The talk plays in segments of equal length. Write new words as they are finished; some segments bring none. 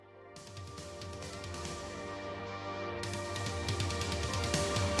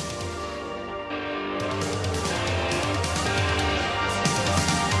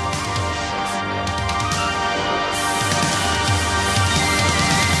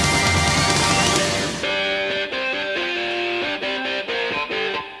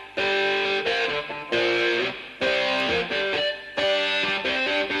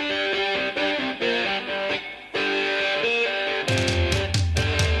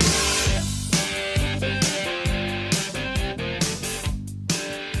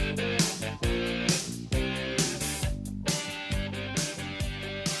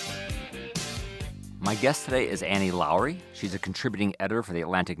guest today is Annie Lowrey. She's a contributing editor for The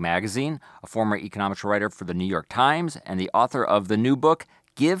Atlantic Magazine, a former economics writer for The New York Times, and the author of the new book,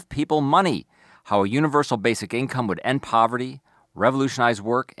 Give People Money: How a Universal Basic Income Would End Poverty, Revolutionize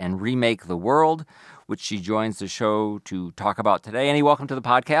Work, and Remake the World, which she joins the show to talk about today. Annie, welcome to the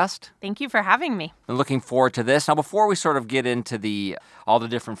podcast. Thank you for having me. I'm looking forward to this. Now, before we sort of get into all the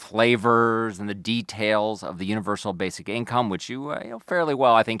different flavors and the details of the universal basic income, which you fairly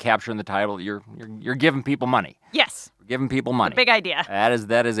well, I think, capture in the title, you're giving people money. Yes. You're giving people money. Big idea.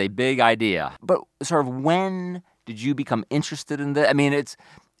 That is a big idea. But sort of when did you become interested in this? I mean, it's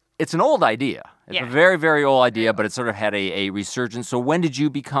an old idea. It's a very, very old idea, but it sort of had a resurgence. So when did you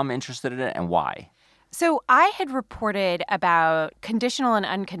become interested in it and why? So I had reported about conditional and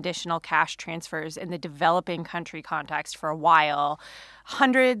unconditional cash transfers in the developing country context for a while.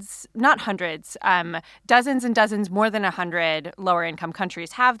 Dozens and dozens, more than 100 lower-income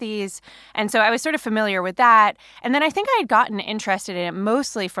countries have these. And so I was sort of familiar with that. And then I think I had gotten interested in it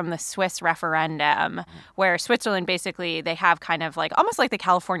mostly from the Swiss referendum, where Switzerland basically, they have kind of like almost like the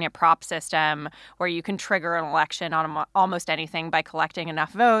California prop system, where you can trigger an election on almost anything by collecting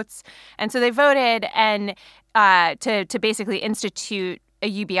enough votes. And so they voted and to basically institute a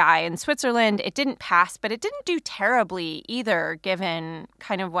UBI in Switzerland. It didn't pass, but it didn't do terribly either, given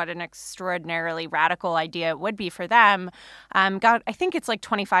kind of what an extraordinarily radical idea it would be for them. I think it's like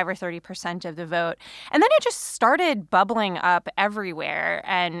 25 or 30% of the vote. And then it just started bubbling up everywhere.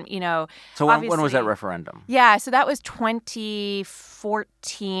 And, So when was that referendum? Yeah, so that was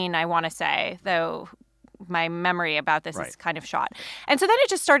 2014, I want to say, though my memory about this is kind of shot. And so then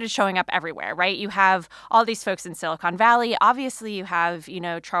it just started showing up everywhere, right? You have all these folks in Silicon Valley. Obviously, you have,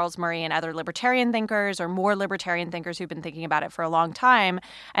 Charles Murray and other libertarian thinkers or more libertarian thinkers who've been thinking about it for a long time.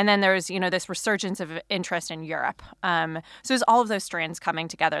 And then there's, this resurgence of interest in Europe. So there's all of those strands coming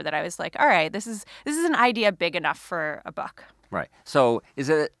together that I was like, all right, this is an idea big enough for a book. Right. So is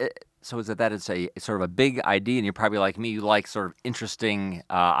it that it's a sort of a big idea, and you're probably like me, you like sort of interesting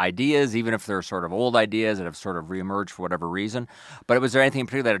ideas, even if they're sort of old ideas that have sort of reemerged for whatever reason. But was there anything in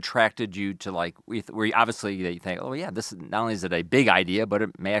particular that attracted you to where you obviously you think, oh yeah, this not only is it a big idea, but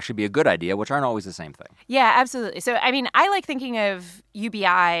it may actually be a good idea, which aren't always the same thing. Yeah, absolutely. So, I mean, I like thinking of UBI,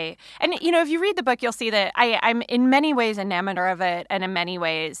 and, if you read the book, you'll see that I'm in many ways enamored of it and in many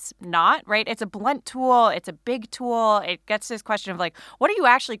ways not, right? It's a blunt tool. It's a big tool. It gets to this question of what are you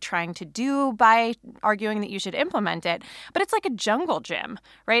actually trying to do by arguing that you should implement it? But it's like a jungle gym,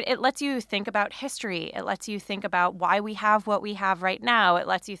 right? It lets you think about history. It lets you think about why we have what we have right now. It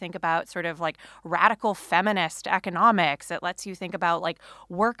lets you think about sort of radical feminist economics. It lets you think about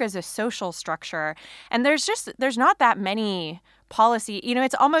work as a social structure. And there's not that many policy,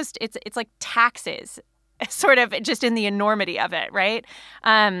 it's like taxes, sort of just in the enormity of it, right?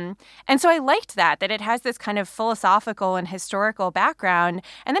 And so I liked that it has this kind of philosophical and historical background.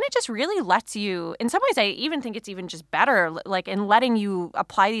 And then it just really lets you, in some ways, I even think it's even just better, in letting you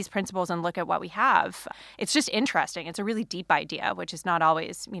apply these principles and look at what we have. It's just interesting. It's a really deep idea, which is not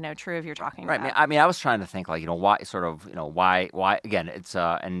always, true if you're talking about. Right. I mean, I was trying to think why again, it's,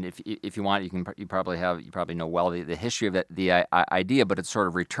 and if you want, you probably know well the history of the idea, but it's sort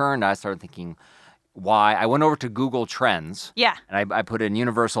of returned. I started thinking, why. I went over to Google Trends. Yeah. And I put in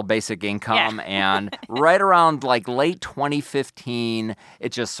universal basic income, yeah. And right around late 2015,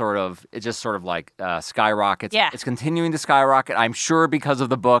 it just sort of skyrockets. Yeah. It's continuing to skyrocket. I'm sure because of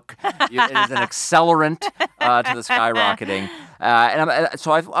the book. It is an accelerant to the skyrocketing.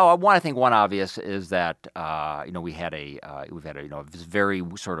 So I want to think one obvious is that we've had a very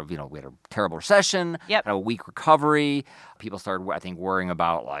sort of we had a terrible recession, yep. A weak recovery. People started, I think, worrying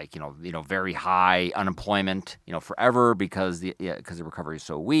about very high unemployment forever because the recovery is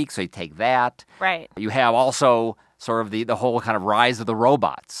so weak. So you take that. Right. You have also sort of the whole kind of rise of the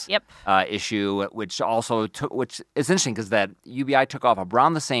robots yep. Issue, which is interesting because that UBI took off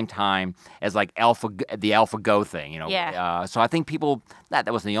around the same time as the AlphaGo thing, Yeah. So I think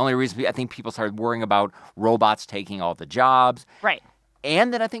that wasn't the only reason. I think people started worrying about robots taking all the jobs. Right.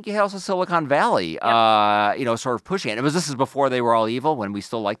 And then I think you had also Silicon Valley, yep. Sort of pushing it. This is before they were all evil, when we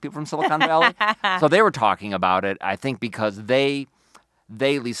still liked people from Silicon Valley. So they were talking about it, I think, because they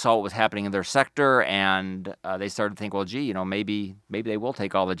at least saw what was happening in their sector, and they started to think, well, gee, maybe they will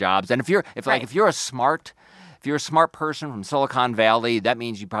take all the jobs. And if you're a smart person from Silicon Valley, that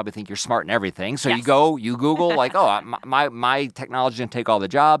means you probably think you're smart in everything. So yes. you Google my technology is going to take all the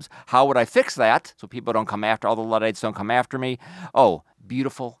jobs. How would I fix that so people don't come after, all the Luddites don't come after me? Oh,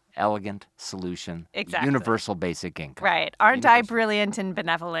 beautiful elegant solution. Exactly. Universal basic income. Right. Aren't I brilliant and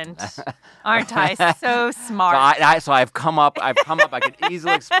benevolent? Aren't I so smart? So I've come up. I could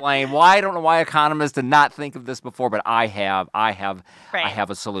easily explain why. I don't know why economists did not think of this before, but I have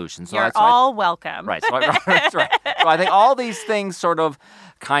a solution. So You're all welcome. Right. So that's right. So I think all these things sort of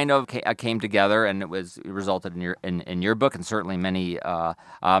kind of came together, and it resulted in your book, and certainly many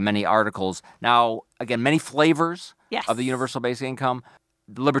articles. Now, again, many flavors of the universal basic income.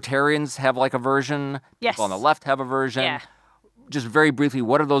 Libertarians have like a version. Yes. People on the left have a version. Yeah. Just very briefly,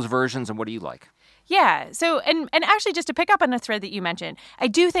 what are those versions, and what do you like? Yeah. So, and actually, just to pick up on the thread that you mentioned, I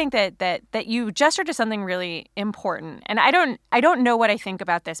do think that you gestured to something really important. And I don't know what I think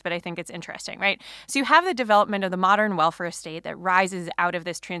about this, but I think it's interesting, right? So you have the development of the modern welfare state that rises out of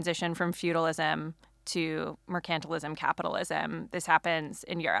this transition from feudalism to mercantilism, capitalism. This happens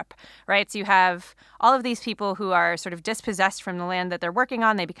in Europe, right? So you have all of these people who are sort of dispossessed from the land that they're working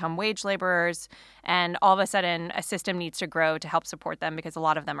on. They become wage laborers, and all of a sudden a system needs to grow to help support them because a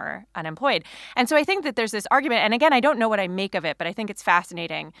lot of them are unemployed. And so I think that there's this argument, and again, I don't know what I make of it, but I think it's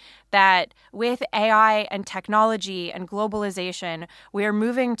fascinating that with AI and technology and globalization, we are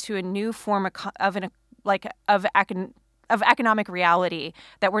moving to a new form of economic reality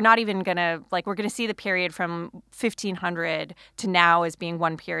that we're not even going to, we're going to see the period from 1500 to now as being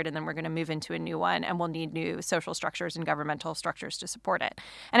one period, and then we're going to move into a new one, and we'll need new social structures and governmental structures to support it.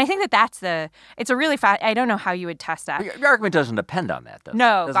 And I think it's a really I don't know how you would test that. Your argument doesn't depend on that, does it?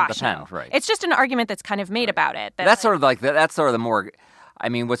 No, it gosh, depend, no. Right. It's just an argument that's kind of made about it. That's sort of the more, I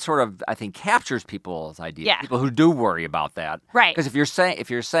mean, what sort of, I think, captures people's ideas. Yeah. People who do worry about that. Right. Because if you're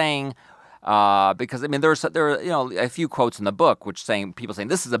saying, because I mean there are a few quotes in the book people saying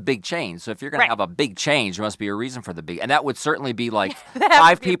this is a big change. So if you're going to have a big change, there must be a reason for the big, and that would certainly be like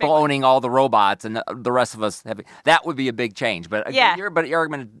 5 people owning all the robots and the rest of us that would be a big change. But your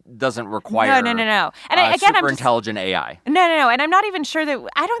argument doesn't require no. And super intelligent AI. No, and I'm not even sure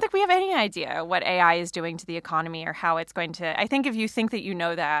I don't think we have any idea what AI is doing to the economy or how it's going to. I think if you think that you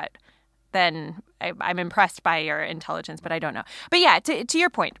know that, then I'm impressed by your intelligence, but I don't know. But yeah, to your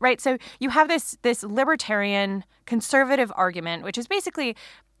point, right? So you have this libertarian conservative argument, which is basically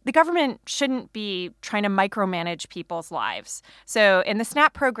the government shouldn't be trying to micromanage people's lives. So in the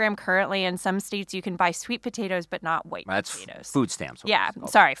SNAP program currently, in some states, you can buy sweet potatoes, but not white potatoes. That's food stamps. Yeah,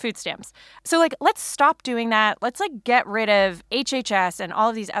 sorry, food stamps. So let's stop doing that. Let's get rid of HHS and all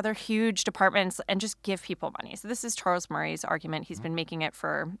of these other huge departments and just give people money. So this is Charles Murray's argument. He's been making it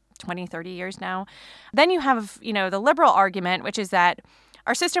for 20, 30 years now. Then you have, the liberal argument, which is that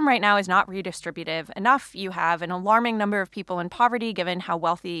our system right now is not redistributive enough. You have an alarming number of people in poverty given how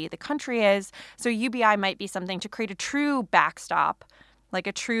wealthy the country is. So UBI might be something to create a true backstop, like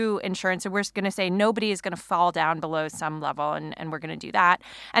a true insurance. So we're going to say nobody is going to fall down below some level, and we're going to do that.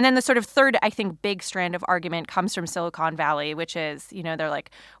 And then the sort of third, I think, big strand of argument comes from Silicon Valley, which is, they're like,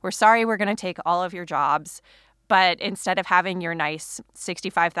 we're sorry, we're going to take all of your jobs. But instead of having your nice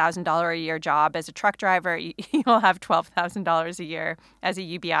 $65,000 a year job as a truck driver, you'll have $12,000 a year as a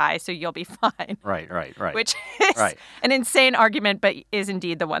UBI, so you'll be fine. Right. Which is an insane argument, but is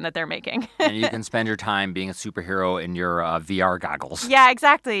indeed the one that they're making. And you can spend your time being a superhero in your VR goggles. Yeah,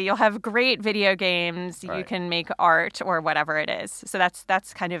 exactly. You'll have great video games. Right. You can make art or whatever it is. So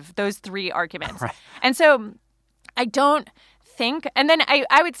that's kind of those 3 arguments. Right. And so I don't think, and then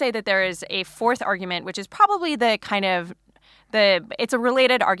I would say that there is a 4th argument, which is probably it's a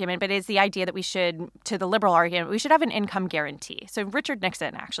related argument, but it's the idea that to the liberal argument, we should have an income guarantee. So Richard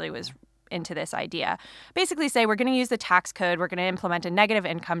Nixon actually was into this idea. Basically say we're going to use the tax code, we're going to implement a negative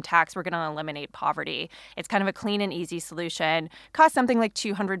income tax, we're going to eliminate poverty. It's kind of a clean and easy solution. Costs something like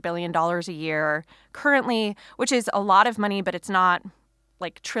 $200 billion a year currently, which is a lot of money, but it's not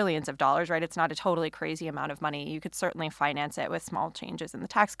like trillions of dollars, right? It's not a totally crazy amount of money. You could certainly finance it with small changes in the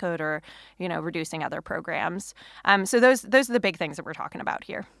tax code or, reducing other programs. So those are the big things that we're talking about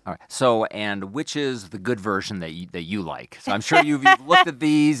here. All right. So, and which is the good version that you like? So I'm sure you've looked at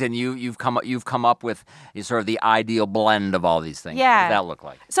these and you've come up with sort of the ideal blend of all these things. Yeah. What does that look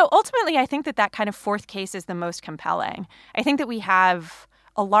like? So ultimately, I think that kind of 4th case is the most compelling. I think that we have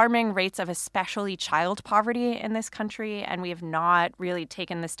alarming rates of especially child poverty in this country, and we have not really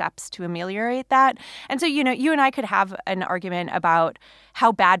taken the steps to ameliorate that. And so, you and I could have an argument about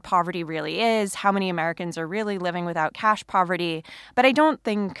how bad poverty really is, how many Americans are really living without cash poverty, but I don't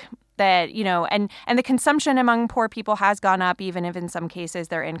think that, you know, and the consumption among poor people has gone up, even if in some cases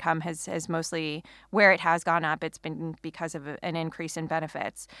their income has mostly, where it has gone up, it's been because of an increase in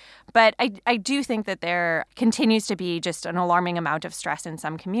benefits. But I do think that there continues to be just an alarming amount of stress in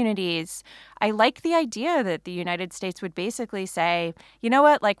some communities. I like the idea that the United States would basically say, you know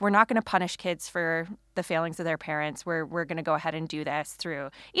what, like, we're not going to punish kids for the failings of their parents. We're going to go ahead and do this through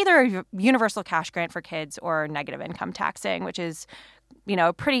either a universal cash grant for kids or negative income taxing, which is, you know,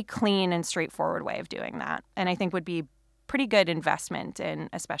 a pretty clean and straightforward way of doing that. And I think would be pretty good investment in,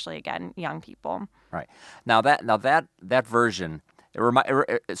 especially, again, young people. Right. Now that version,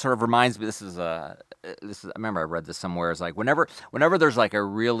 it sort of reminds me. This is I remember I read this somewhere. It's like whenever there's like a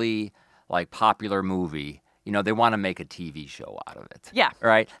really like popular movie, you know, they want to make a TV show out of it. Yeah.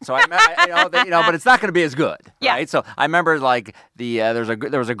 Right. So but it's not going to be as good. Yeah. Right. So I remember like there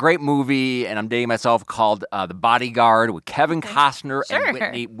was a great movie, and I'm dating myself, called The Bodyguard with Kevin Costner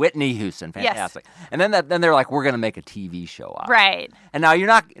and Whitney Houston. Fantastic. Yes. And then they're like, we're going to make a TV show out of it. Right. And now you're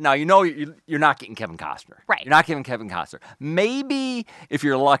not getting Kevin Costner. Right. You're not getting Kevin Costner. Maybe if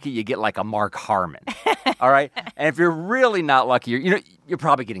you're lucky, you get like a Mark Harmon. All right. And if you're really not lucky, you're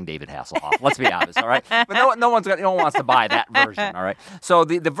probably getting David Hasselhoff. Let's be honest. All right. But no one wants to buy that version. All right. So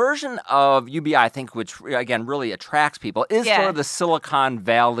the version of UBI, I think, which again really attracts people, is sort of the Silicon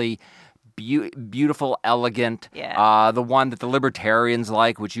Valley, beautiful, elegant, the one that the libertarians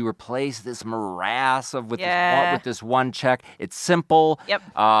like, which you replace this morass with this one check. It's simple. Yep.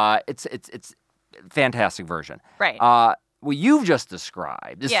 It's fantastic version. Right. What you've just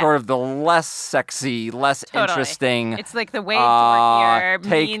described is sort of the less sexy, less interesting. It's like the way dorkier,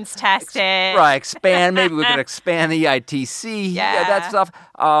 means tested. Right. Expand. Maybe we could expand the EITC. Yeah, that stuff.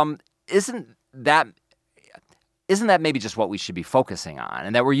 Isn't that maybe just what we should be focusing on,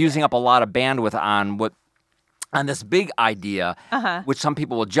 and that we're using up a lot of bandwidth on this big idea, which some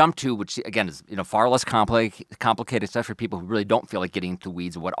people will jump to, which again is far less complicated stuff for people who really don't feel like getting into the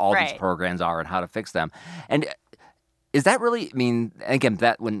weeds of what all these programs are and how to fix them. And is that really? I mean, again,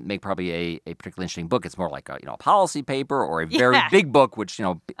 that wouldn't make probably a particularly interesting book. It's more like a policy paper or a very big book, which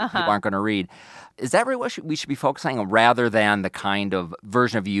people aren't going to read. Is that really what we should be focusing on, rather than the kind of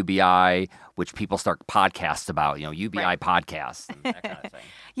version of UBI which people start podcasts about? UBI podcasts and that kind of thing.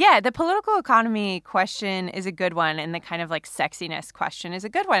 Yeah, the political economy question is a good one, and the kind of like sexiness question is a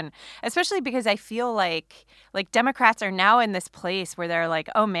good one, especially because I feel like Democrats are now in this place where they're like,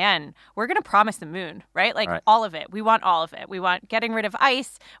 oh man, we're going to promise the moon, right? All of it. We want all of it. We want getting rid of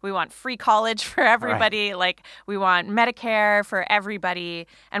ICE. We want free college for everybody. Like, we want Medicare for everybody,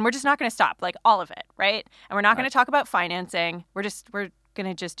 and we're just not going to stop, all of it, right? And we're not going to talk about financing. We're going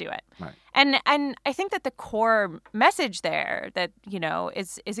to just do it. Right. And I think that the core message there that,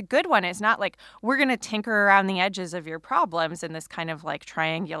 is a good one. It's not like we're going to tinker around the edges of your problems in this kind of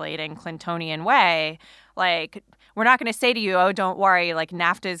triangulating Clintonian way. Like, we're not going to say to you, oh, don't worry,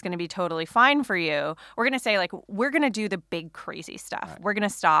 NAFTA is going to be totally fine for you. We're going to say, we're going to do the big crazy stuff. Right. We're going to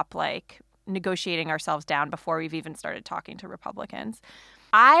stop, negotiating ourselves down before we've even started talking to Republicans.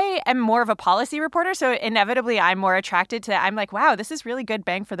 I am more of a policy reporter, so inevitably I'm more attracted to that. I'm like, wow, this is really good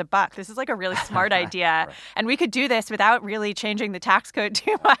bang for the buck. This is a really smart idea. Right. And we could do this without really changing the tax code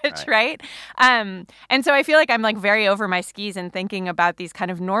too much, right? And so I feel like I'm very over my skis in thinking about these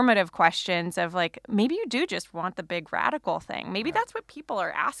kind of normative questions of maybe you do just want the big radical thing. Maybe that's what people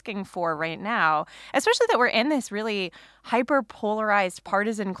are asking for right now, especially that we're in this really hyper-polarized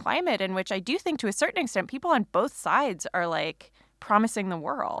partisan climate in which I do think to a certain extent people on both sides are promising the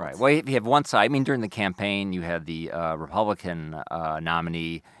world. Right. Well, if you have one side, during the campaign, you had the Republican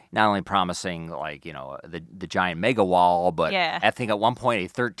nominee not only promising the giant mega wall, but I think at one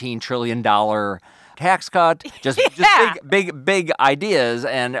point a $13 trillion tax cut, just big ideas,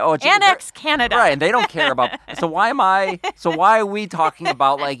 and annex Canada, right? And they don't care about. So why are we talking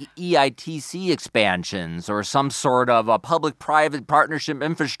about EITC expansions or some sort of a public-private partnership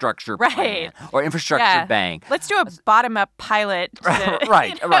infrastructure plan or infrastructure bank? Let's do a bottom-up pilot.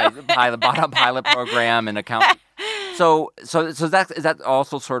 Right. Bottom pilot program and account. So is that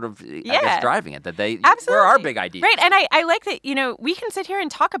also sort of I guess driving it, that they absolutely where are big ideas, right? And I like that we can sit here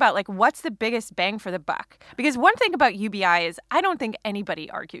and talk about what's the biggest bang for the buck, because one thing about UBI is I don't think anybody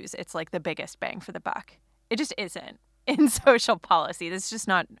argues it's the biggest bang for the buck. It just isn't in social policy. That's just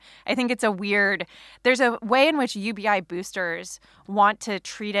not. I think it's there's a way in which UBI boosters want to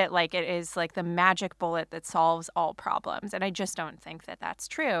treat it like it is the magic bullet that solves all problems. And I just don't think that that's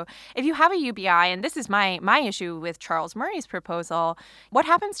true. If you have a UBI, and this is my issue with Charles Murray's proposal, what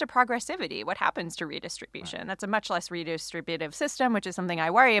happens to progressivity? What happens to redistribution? Right. That's a much less redistributive system, which is something I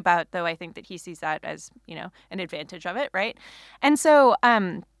worry about, though I think that he sees that as, an advantage of it, right? And so,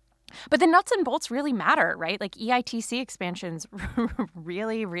 But the nuts and bolts really matter, right? Like EITC expansions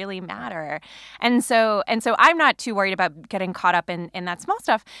really, really matter. And so I'm not too worried about getting caught up in that small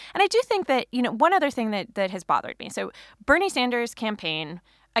stuff. And I do think that, one other thing that has bothered me. So Bernie Sanders' campaign,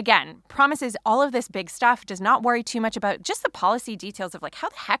 again, promises all of this big stuff, does not worry too much about just the policy details of like, how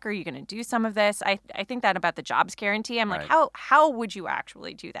the heck are you going to do some of this? I think that about the jobs guarantee. I'm like, how would you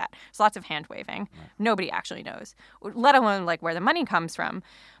actually do that? There's lots of hand waving. Right. Nobody actually knows, let alone like where the money comes from.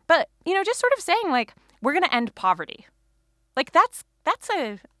 But, just sort of saying like, we're going to end poverty. Like I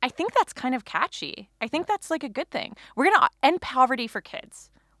think that's kind of catchy. I think that's like a good thing. We're going to end poverty for kids.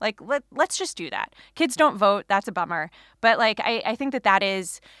 Like, let's just do that. Kids don't vote. That's a bummer. But, like, I think that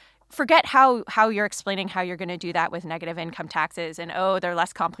is – forget how you're explaining how you're going to do that with negative income taxes and, they're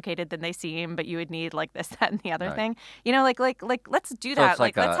less complicated than they seem, but you would need, like, this, that, and the other thing. Like, let's do that.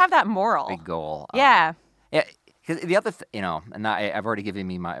 Like let's have that moral. Big goal. Yeah. Yeah. Because the other, and I've already given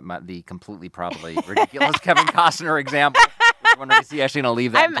me the completely probably ridiculous Kevin Costner example. I wonder if he's actually going to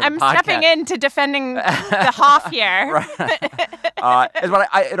leave that. I'm stepping into defending the Hoff here.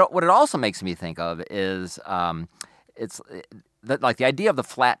 What it also makes me think of is like the idea of the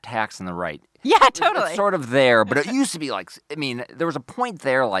flat tax on the right. Yeah, totally. It's sort of there, but it used to be like, there was a point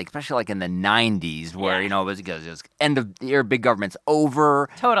there, like, especially like in the 90s where, it was end of the year, big government's over.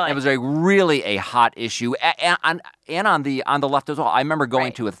 Totally. It was really a hot issue. And on the left as well. I remember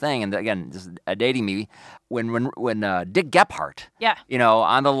going to a thing, and again, just dating me, when Dick Gephardt,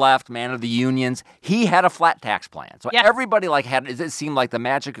 on the left, man of the unions, he had a flat tax plan. So everybody it seemed like the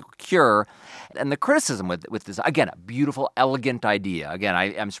magical cure. And the criticism with this, again, a beautiful, elegant idea. Again,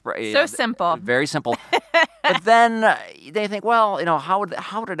 I'm so simple. Very simple. But then they think, well, how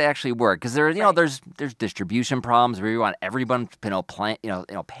would it actually work? Because there's distribution problems where you want everyone,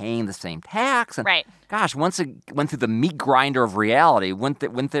 paying the same tax. And gosh, once it went through the meat grinder of reality,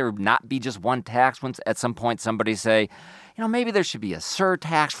 wouldn't there not be just one tax? Once at some point somebody say, maybe there should be a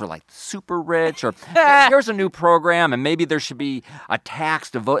surtax for like super rich, or here's a new program, and maybe there should be a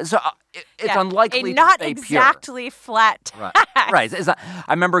tax to vote. So it's unlikely to stay exactly pure. Flat tax. Right. It's not,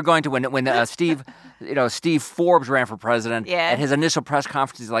 I remember going to when Steve Forbes ran for president. Yeah. At his initial press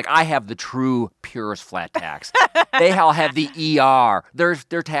conference, he's like, "I have the true purest flat tax. They all have the ER.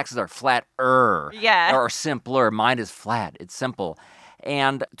 Their taxes are flatter. Or simpler. Mine is flat. It's simple."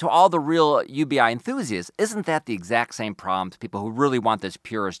 And to all the real UBI enthusiasts, isn't that the exact same problem to people who really want this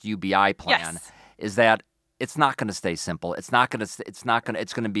purest UBI plan? Yes. Is that it's not going to stay simple. It's going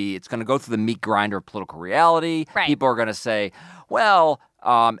to go through the meat grinder of political reality. Right. People are going to say, well,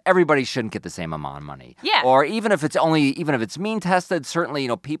 everybody shouldn't get the same amount of money. Yeah. Or even if it's mean tested,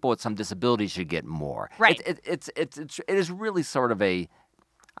 certainly, people with some disabilities should get more. Right. It is really sort of a,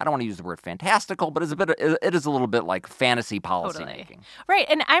 I don't want to use the word fantastical, but it is a little bit like fantasy policy making. Right.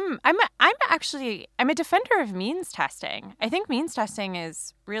 And I'm a defender of means testing. I think means testing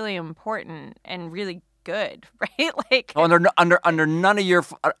is really important and really good, right? Like under none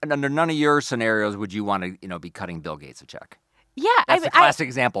of your scenarios would you want to, be cutting Bill Gates a check. Yeah, that's a classic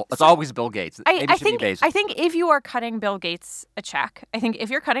example. It's always Bill Gates. I think if you are cutting Bill Gates a check,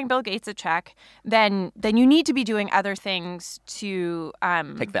 then you need to be doing other things to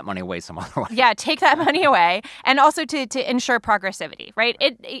take that money away some other way. Yeah, take that money away, and also to ensure progressivity. Right?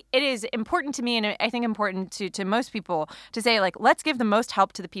 It is important to me, and I think important to most people to say like, let's give the most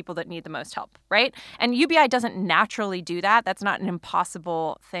help to the people that need the most help. Right? And UBI doesn't naturally do that. That's not an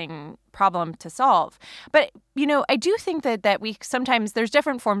impossible problem to solve. But, I do think that we sometimes there's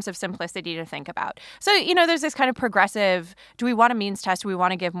different forms of simplicity to think about. So, there's this kind of progressive, do we want a means test? Do we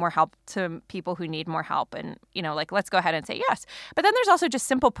want to give more help to people who need more help? And, let's go ahead and say yes. But then there's also just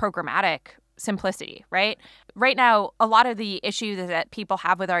simple programmatic simplicity, right? Right now, a lot of the issues that people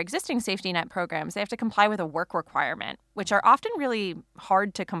have with our existing safety net programs, they have to comply with a work requirement, which are often really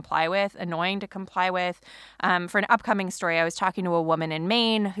hard to comply with, annoying to comply with. For an upcoming story, I was talking to a woman in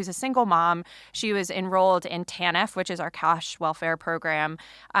Maine who's a single mom. She was enrolled in TANF, which is our cash welfare program,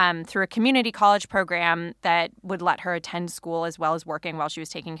 through a community college program that would let her attend school as well as working while she was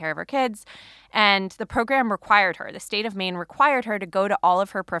taking care of her kids. And the program required her, the state of Maine required her to go to all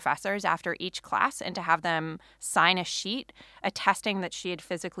of her professors after each class and to have them sign a sheet attesting that she had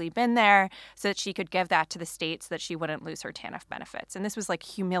physically been there so that she could give that to the state so that she wouldn't lose her TANF benefits. And this was like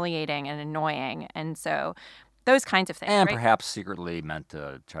humiliating and annoying. And so Those kinds of things, And right? perhaps secretly meant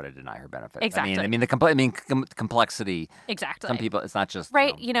to try to deny her benefits. Exactly. The complexity. Exactly. Some people, it's not just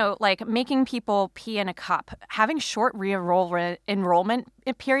right. Like making people pee in a cup, having short enrollment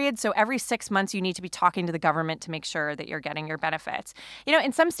periods. So every 6 months, you need to be talking to the government to make sure that you're getting your benefits.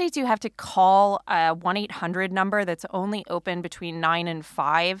 In some states, you have to call a 1-800 number that's only open between 9 and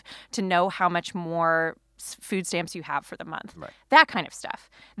 5 to know how much more food stamps you have for the month. Right. That kind of stuff.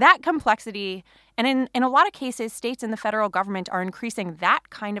 That complexity. And in a lot of cases, states and the federal government are increasing that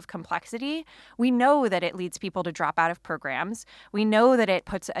kind of complexity. We know that it leads people to drop out of programs. We know that it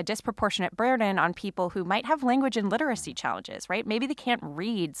puts a disproportionate burden on people who might have language and literacy challenges, right? Maybe they can't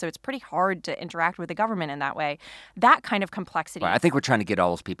read, so it's pretty hard to interact with the government in that way. That kind of complexity. Well, I think we're trying to get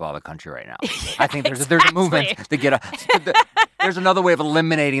all those people out of the country right now. I think there's exactly. a movement to get there's another way of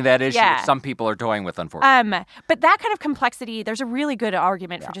eliminating that issue that some people are toying with, unfortunately. But that kind of complexity, there's a really good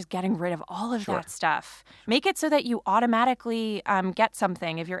argument for just getting rid of all of that stuff. Make it so that you automatically get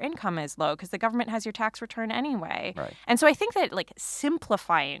something if your income is low because the government has your tax return anyway. Right. And so I think that like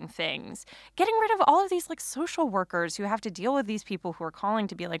simplifying things, getting rid of all of these like social workers who have to deal with these people who are calling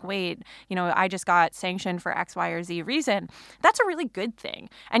to be like, wait, I just got sanctioned for X, Y, or Z reason. That's a really good thing.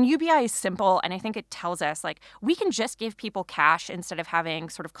 And UBI is simple. And I think it tells us like we can just give people cash instead of having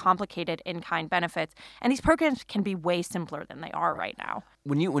sort of complicated in-kind benefits. And these programs can be way simpler than they are right now.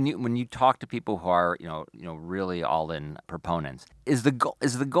 When you talk to people who are really all in proponents, is the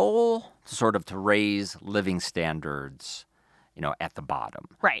goal to raise living standards, at the bottom,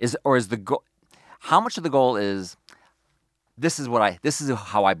 right? Is the goal? How much of the goal is? This is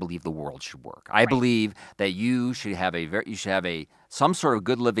how I believe the world should work. I believe that you should have some sort of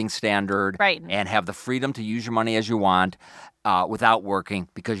good living standard, right, and have the freedom to use your money as you want. Without working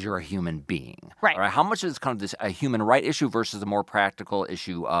because you're a human being. Right. All right. How much is kind of this a human right issue versus a more practical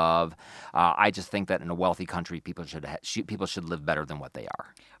issue of I just think that in a wealthy country people should live better than what they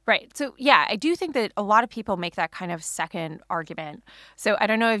are. Right. So, yeah, I do think that a lot of people make that kind of second argument. So I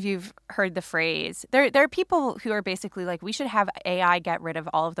don't know if you've heard the phrase. There are people who are basically like, we should have AI get rid of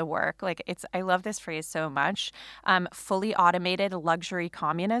all of the work. Like I love this phrase so much. Fully automated luxury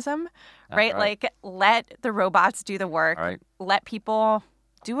communism, right? Like let the robots do the work. Right. Let people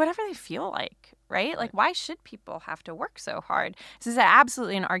do whatever they feel like, right? Like, why should people have to work so hard? This is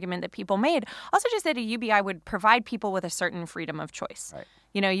absolutely an argument that people made. Also, just that a UBI would provide people with a certain freedom of choice. Right.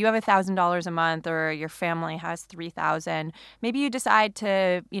 You have $1,000 a month, or your family has $3,000. Maybe you decide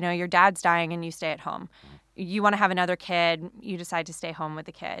to, your dad's dying and you stay at home. You want to have another kid, you decide to stay home with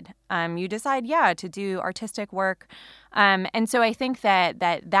the kid. You decide, to do artistic work. And so I think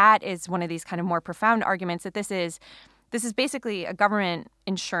that is one of these kind of more profound arguments that this is basically a government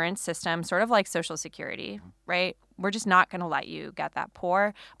insurance system, sort of like Social Security, right? We're just not going to let you get that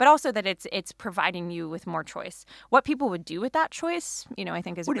poor, but also that it's providing you with more choice. What people would do with that choice, I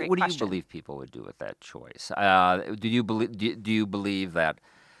think is a great question. What do you believe people would do with that choice? Do you believe that,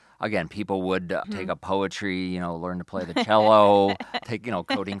 again, people would take up poetry, learn to play the cello, take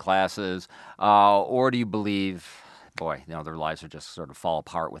coding classes, or do you believe? Boy, their lives would just sort of fall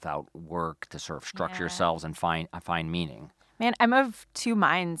apart without work to sort of structure yourselves and find meaning. Man, I'm of two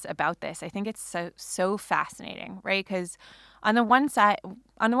minds about this. I think it's so fascinating, right? Because on the one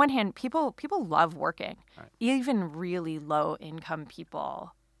hand, people love working, right. Even really low income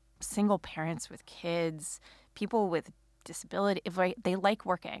people, single parents with kids, people with disability, right? They like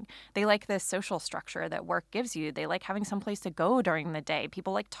working. They like the social structure that work gives you. They like having someplace to go during the day.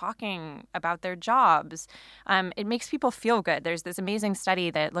 People like talking about their jobs. It makes people feel good. There's this amazing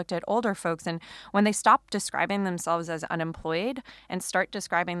study that looked at older folks, and when they stop describing themselves as unemployed and start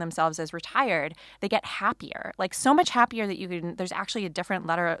describing themselves as retired, they get happier, like so much happier that there's actually a different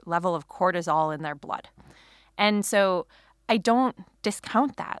level of cortisol in their blood. And so I don't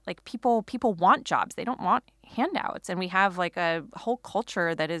discount that. Like people want jobs. They don't want handouts. And we have like a whole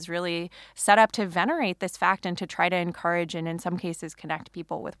culture that is really set up to venerate this fact and to try to encourage and in some cases connect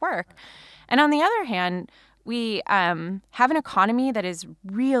people with work. And on the other hand, we have an economy that is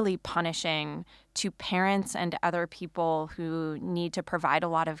really punishing to parents and other people who need to provide a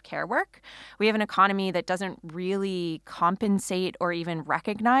lot of care work. We have an economy that doesn't really compensate or even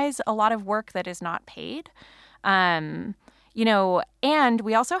recognize a lot of work that is not paid. And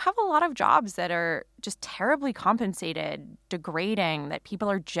we also have a lot of jobs that are just terribly compensated, degrading, that people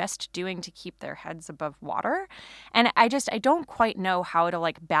are just doing to keep their heads above water. And I don't quite know how to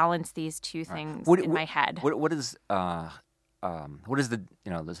like balance these two things in my head. What is the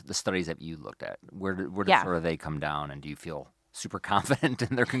studies that you looked at? Where did sort of they come down, and do you feel super confident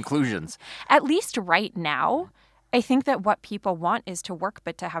in their conclusions? At least right now, I think that what people want is to work,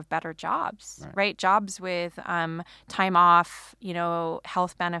 but to have better jobs, right? Jobs with time off,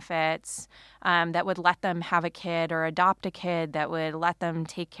 health benefits that would let them have a kid or adopt a kid, that would let them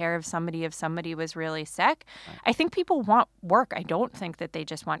take care of somebody if somebody was really sick. Right. I think people want work. I don't think that they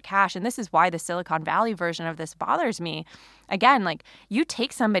just want cash. And this is why the Silicon Valley version of this bothers me. Again, like you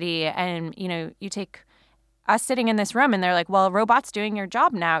take somebody and, you take us sitting in this room and they're like, well, a robot's doing your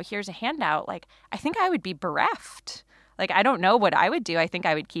job now. Here's a handout. Like, I think I would be bereft. Like, I don't know what I would do. I think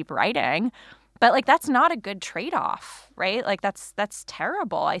I would keep writing. But like, that's not a good trade-off, right? Like, that's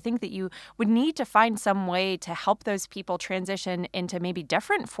terrible. I think that you would need to find some way to help those people transition into maybe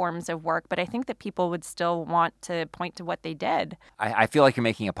different forms of work. But I think that people would still want to point to what they did. I feel like you're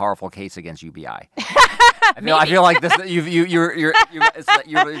making a powerful case against UBI. I feel like this.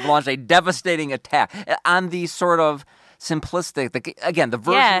 You've launched a devastating attack on the sort of simplistic. The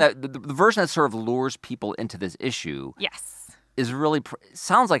version the version that sort of lures people into this issue. Yes, is really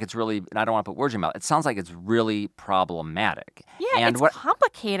sounds like it's really. And I don't want to put words in your mouth. It sounds like it's really problematic. Yeah, and it's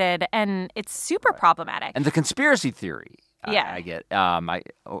complicated and it's super problematic. And the conspiracy theory. Yeah, I get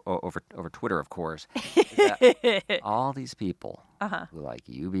over Twitter, of course. All these people who like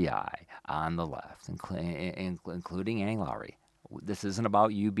UBI on the left, including Annie Lowrey. This isn't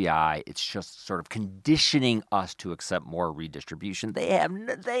about UBI. It's just sort of conditioning us to accept more redistribution.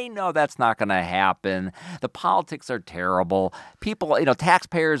 They know that's not going to happen. The politics are terrible. People,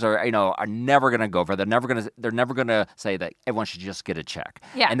 taxpayers are never going to go for it. They're never going to say that everyone should just get a check.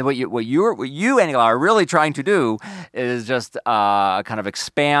 Yeah. And what you, Annie Lowrey, are really trying to do is just kind of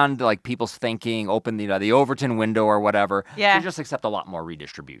expand like people's thinking, open the Overton window or whatever. Yeah. To just accept a lot more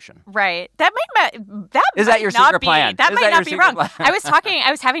redistribution. Right. That is that your secret plan? That might not be wrong. I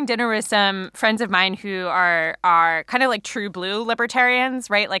was having dinner with some friends of mine who are kind of like true blue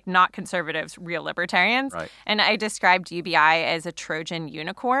libertarians, right? Like not conservatives, real libertarians. Right. And I described UBI as a Trojan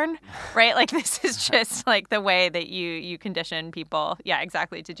unicorn, right? Like this is just like the way that you condition people. Yeah,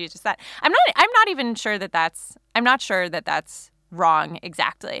 exactly. To do just that. I'm not even sure that that's wrong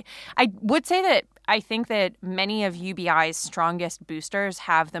exactly. I would say that I think that many of UBI's strongest boosters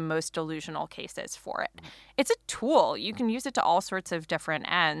have the most delusional cases for it. It's a tool. You can use it to all sorts of different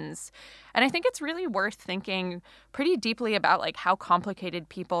ends. And I think it's really worth thinking pretty deeply about like how complicated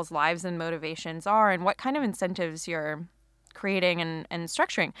people's lives and motivations are and what kind of incentives you're creating and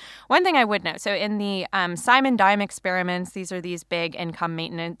structuring. One thing I would note, so in the Simon Dime experiments, these are these big income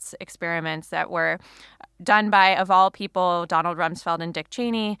maintenance experiments that were done by, of all people, Donald Rumsfeld and Dick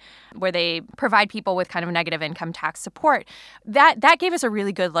Cheney, where they provide people with kind of negative income tax support. That gave us a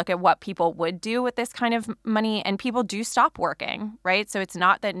really good look at what people would do with this kind of money, and people do stop working, right? So it's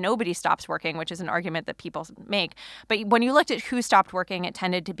not that nobody stops working, which is an argument that people make. But when you looked at who stopped working, it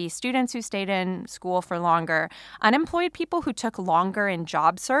tended to be students who stayed in school for longer, unemployed people who took longer in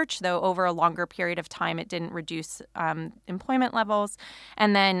job search, though over a longer period of time it didn't reduce employment levels,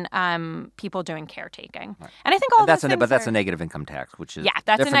 and then people doing caretaking. Right. And I think all that's a negative income tax, which is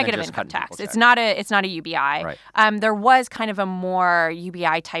that's a negative income tax. It's not a UBI. Right. There was kind of a more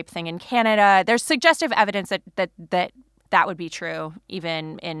UBI type thing in Canada. There's suggestive evidence that would be true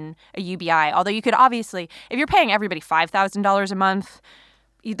even in a UBI. Although you could obviously, if you're paying everybody $5,000 a month,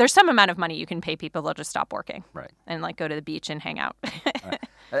 there's some amount of money you can pay people to just stop working, right, and like go to the beach and hang out, right.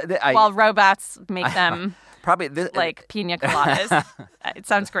 While robots make them. Probably like pina coladas. It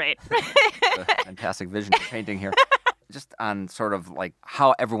sounds great. Fantastic vision you're painting here. Just on sort of like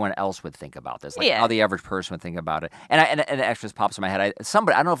how everyone else would think about this, like how the average person would think about it. And it actually just pops in my head. I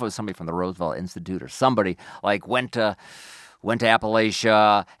don't know if it was somebody from the Roosevelt Institute or somebody like went to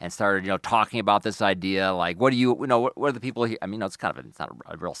Appalachia and started, talking about this idea. Like, what are the people here? I mean, it's not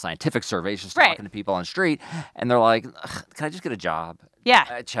a real scientific survey. It's just talking to people on the street, and they're like, "Can I just get a job?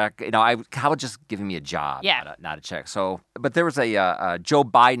 Yeah, a check. How about just giving me a job? Yeah, not a check." So, but there was a Joe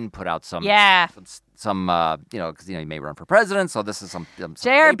Biden put out some because he may run for president. So this is some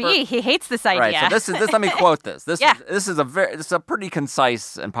JRB. Paper. He hates this idea. Right. So this is. Let me quote this. This is a pretty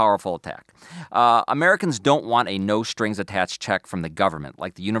concise and powerful attack. Americans don't want a no strings attached check from the government,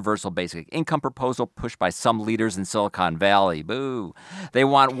 like the universal basic income proposal pushed by some leaders in Silicon Valley. Boo. They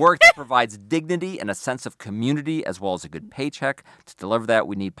want work that provides dignity and a sense of community, as well as a good paycheck. To deliver that,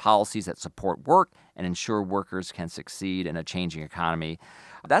 we need policies that support work and ensure workers can succeed in a changing economy.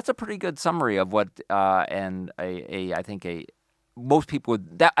 That's a pretty good summary of what, most people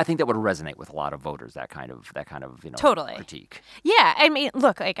would. I think that would resonate with a lot of voters. That kind of totally critique. Yeah, I mean,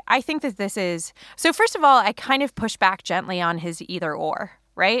 look, like I think that this is. So first of all, I kind of push back gently on his either or,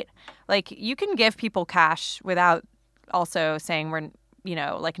 right? Like you can give people cash without also saying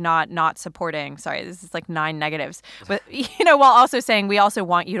like not supporting. Sorry, this is like 9 negatives. But, while also saying we also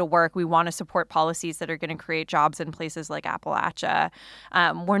want you to work. We want to support policies that are going to create jobs in places like Appalachia.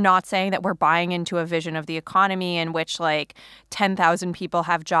 We're not saying that we're buying into a vision of the economy in which like 10,000 people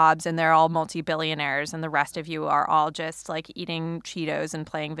have jobs and they're all multi-billionaires and the rest of you are all just like eating Cheetos and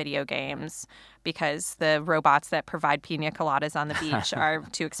playing video games because the robots that provide pina coladas on the beach are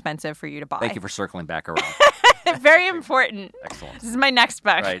too expensive for you to buy. Thank you for circling back around. Very important. Excellent. This is my next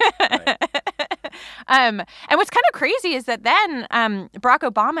book. Right. And what's kind of crazy is that then Barack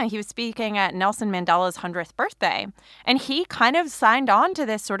Obama, he was speaking at Nelson Mandela's 100th birthday, and he kind of signed on to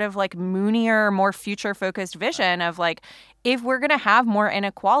this sort of like moonier, more future-focused vision of like, if we're going to have more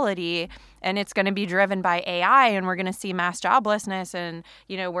inequality and it's going to be driven by AI and we're going to see mass joblessness and,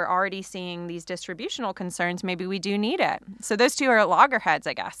 we're already seeing these distributional concerns, maybe we do need it. So those two are at loggerheads,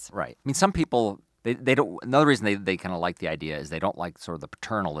 I guess. Right. I mean, some people... They don't. Another reason they kind of like the idea is they don't like sort of the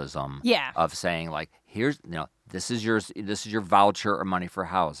paternalism of saying like, here's this is your voucher or money for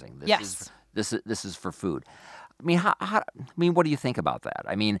housing. This is for food. I mean, what do you think about that?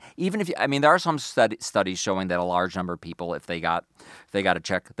 I mean, even if there are some studies showing that a large number of people, if they got a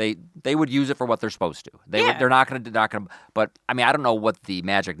check, they would use it for what they're supposed to. They're not going to. But I mean, I don't know what the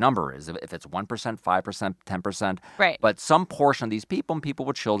magic number is. If it's 1%, 5%, 10%. Right. But some portion of these people and people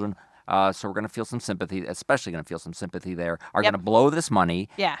with children. So we're going to feel some sympathy, especially going to feel some sympathy there, are going to blow this money.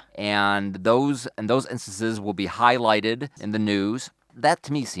 Yeah. And those instances will be highlighted in the news. That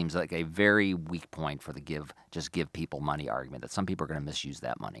to me seems like a very weak point for the give people money argument, that some people are going to misuse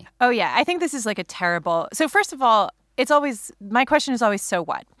that money. Oh, yeah. I think this is like a terrible. So first of all, my question is always, so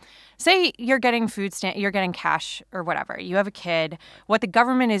what? Say you're getting you're getting cash or whatever. You have a kid. What the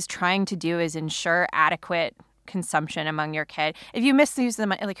government is trying to do is ensure adequate consumption among your kid. If you misuse the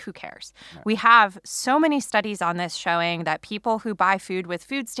money, like, who cares? Right. We have so many studies on this showing that people who buy food with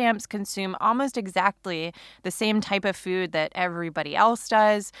food stamps consume almost exactly the same type of food that everybody else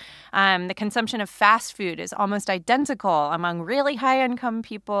does. The consumption of fast food is almost identical among really high-income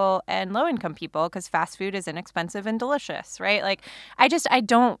people and low-income people because fast food is inexpensive and delicious, right? Like, I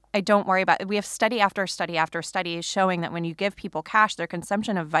don't worry about it. We have study after study after study showing that when you give people cash, their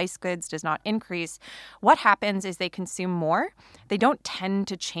consumption of vice goods does not increase. What happens is they consume more. They don't tend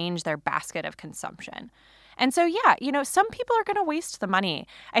to change their basket of consumption. And so, some people are going to waste the money.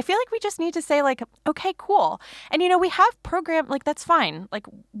 I feel like we just need to say, like, okay, cool. And, we have program, like, that's fine. Like,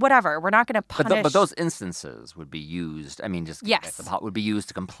 whatever. We're not going to punish. But those instances would be used, would be used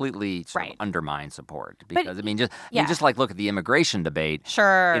to completely sort of undermine support. Because, just like look at the immigration debate.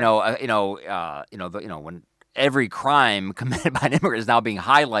 Sure. When every crime committed by an immigrant is now being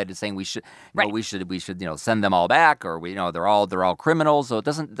highlighted, saying we should send them all back, or they're all criminals. So it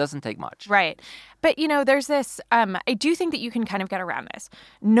doesn't take much. Right. But there's this. I do think that you can kind of get around this.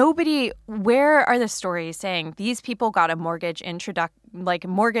 Where are the stories saying these people got a mortgage interest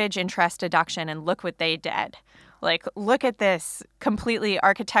deduction, and look what they did? Like, look at this completely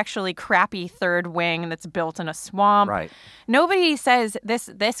architecturally crappy third wing that's built in a swamp. Right. Nobody says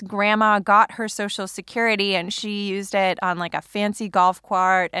this grandma got her Social Security and she used it on like a fancy golf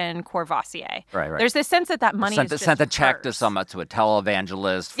cart and Courvoisier. Right. There's this sense that money is just sent a check to a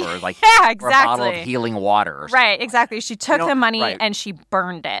televangelist for like exactly. for a bottle of healing water. Or something. Right, exactly. She took the money and she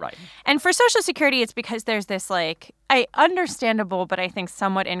burned it. Right. And for Social Security, it's because there's this like understandable, but I think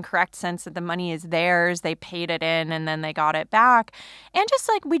somewhat incorrect sense that the money is theirs. They paid it in and then they got it back. And just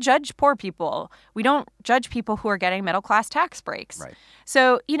like we judge poor people, we don't judge people who are getting middle-class tax breaks. Right.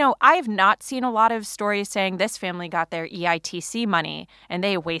 So, I have not seen a lot of stories saying this family got their EITC money and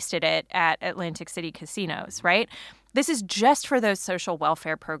they wasted it at Atlantic City casinos, right? This is just for those social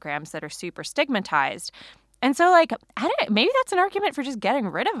welfare programs that are super stigmatized. And so, like, maybe that's an argument for just getting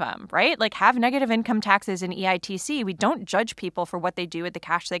rid of them, right? Like, have negative income taxes in EITC. We don't judge people for what they do with the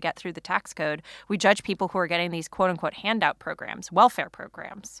cash they get through the tax code. We judge people who are getting these quote-unquote handout programs, welfare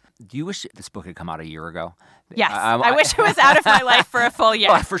programs. Do you wish this book had come out a year ago? Yes. I wish it was out of my life for a full year.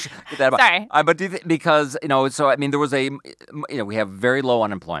 Well, for sure. Sorry. But do you because, there was we have very low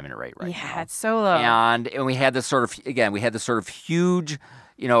unemployment rate right now. Yeah, it's so low. And we had this sort of huge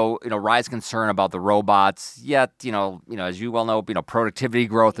rise concern about the robots. Yet, as you well know, productivity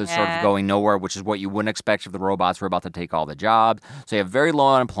growth is sort of going nowhere, which is what you wouldn't expect if the robots were about to take all the jobs. So you have very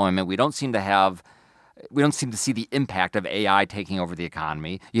low unemployment. We don't seem to see the impact of AI taking over the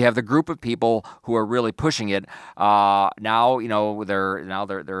economy. You have the group of people who are really pushing it. Now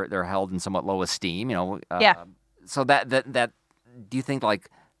they're held in somewhat low esteem. So that do you think like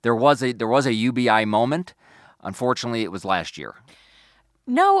there was a UBI moment? Unfortunately, it was last year.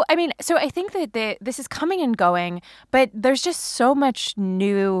 No, I mean, so I think that this is coming and going, but there's just so much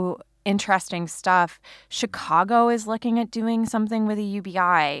new interesting stuff. Chicago is looking at doing something with a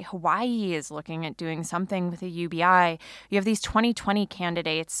UBI. Hawaii is looking at doing something with a UBI. You have these 2020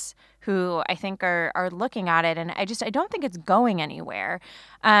 candidates who I think are looking at it, and I don't think it's going anywhere.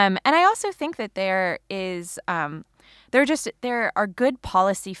 And I also think that there are good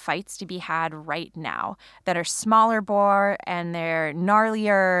policy fights to be had right now that are smaller bore and they're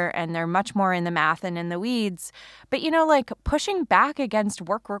gnarlier and they're much more in the math and in the weeds. But, like pushing back against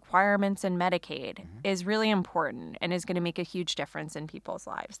work requirements in Medicaid is really important and is going to make a huge difference in people's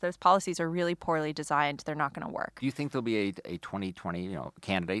lives. Those policies are really poorly designed. They're not going to work. Do you think there'll be a 2020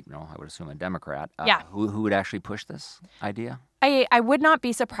 candidate, I would assume a Democrat, yeah. who would actually push this idea? I would not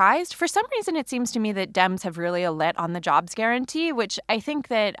be surprised. For some reason, it seems to me that Dems have really lit on the jobs guarantee, which I think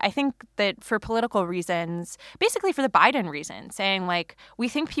that for political reasons, basically for the Biden reason, saying like, we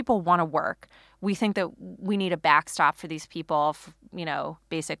think people want to work. We think that we need a backstop for these people,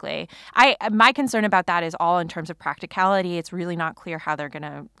 basically. My concern about that is all in terms of practicality. It's really not clear how they're going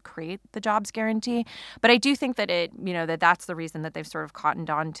to create the jobs guarantee. But I do think that that's the reason that they've sort of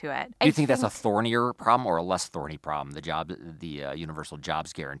cottoned on to it. Do you think that's a thornier problem or a less thorny problem, the universal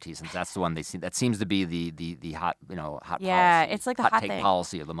jobs guarantee, since that's the one that seems to be the hot, hot yeah, policy, it's like the hot hot take thing.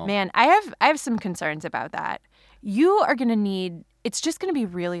 policy of the moment. Man, I have some concerns about that. You are going to need, it's just going to be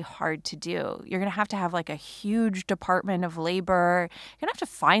really hard to do. You're going to have like a huge Department of Labor. You're going to have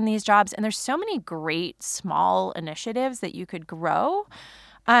to find these jobs. And there's so many great small initiatives that you could grow.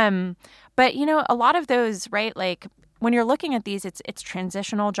 But, a lot of those, right, like when you're looking at these, it's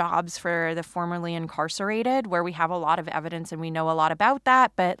transitional jobs for the formerly incarcerated, where we have a lot of evidence and we know a lot about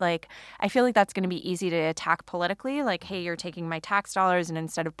that. But like, I feel like that's going to be easy to attack politically. Like, hey, you're taking my tax dollars and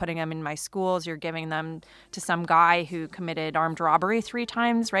instead of putting them in my schools, you're giving them to some guy who committed armed robbery 3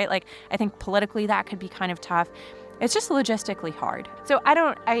 times, right? Like, I think politically that could be kind of tough. It's just logistically hard. So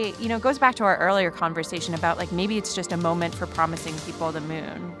it goes back to our earlier conversation about like maybe it's just a moment for promising people the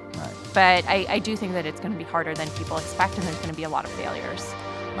moon. Right. But I do think that it's going to be harder than people expect, and there's going to be a lot of failures.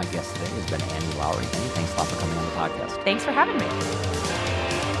 My guest today has been Annie Lowrey. Annie, thanks a lot for coming on the podcast. Thanks for having me.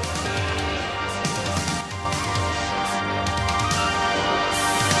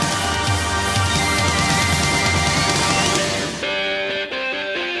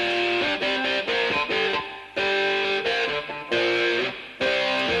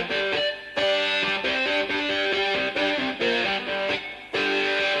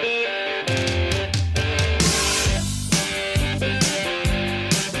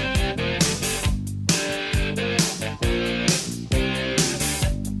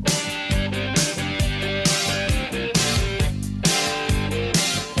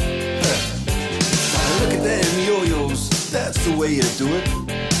 That's the way you do it.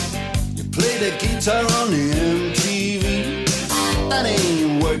 You play the guitar on the MTV. That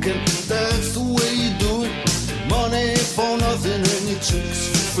ain't working. That's the way you do it. Money for nothing and your chicks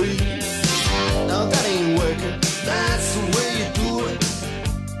for free.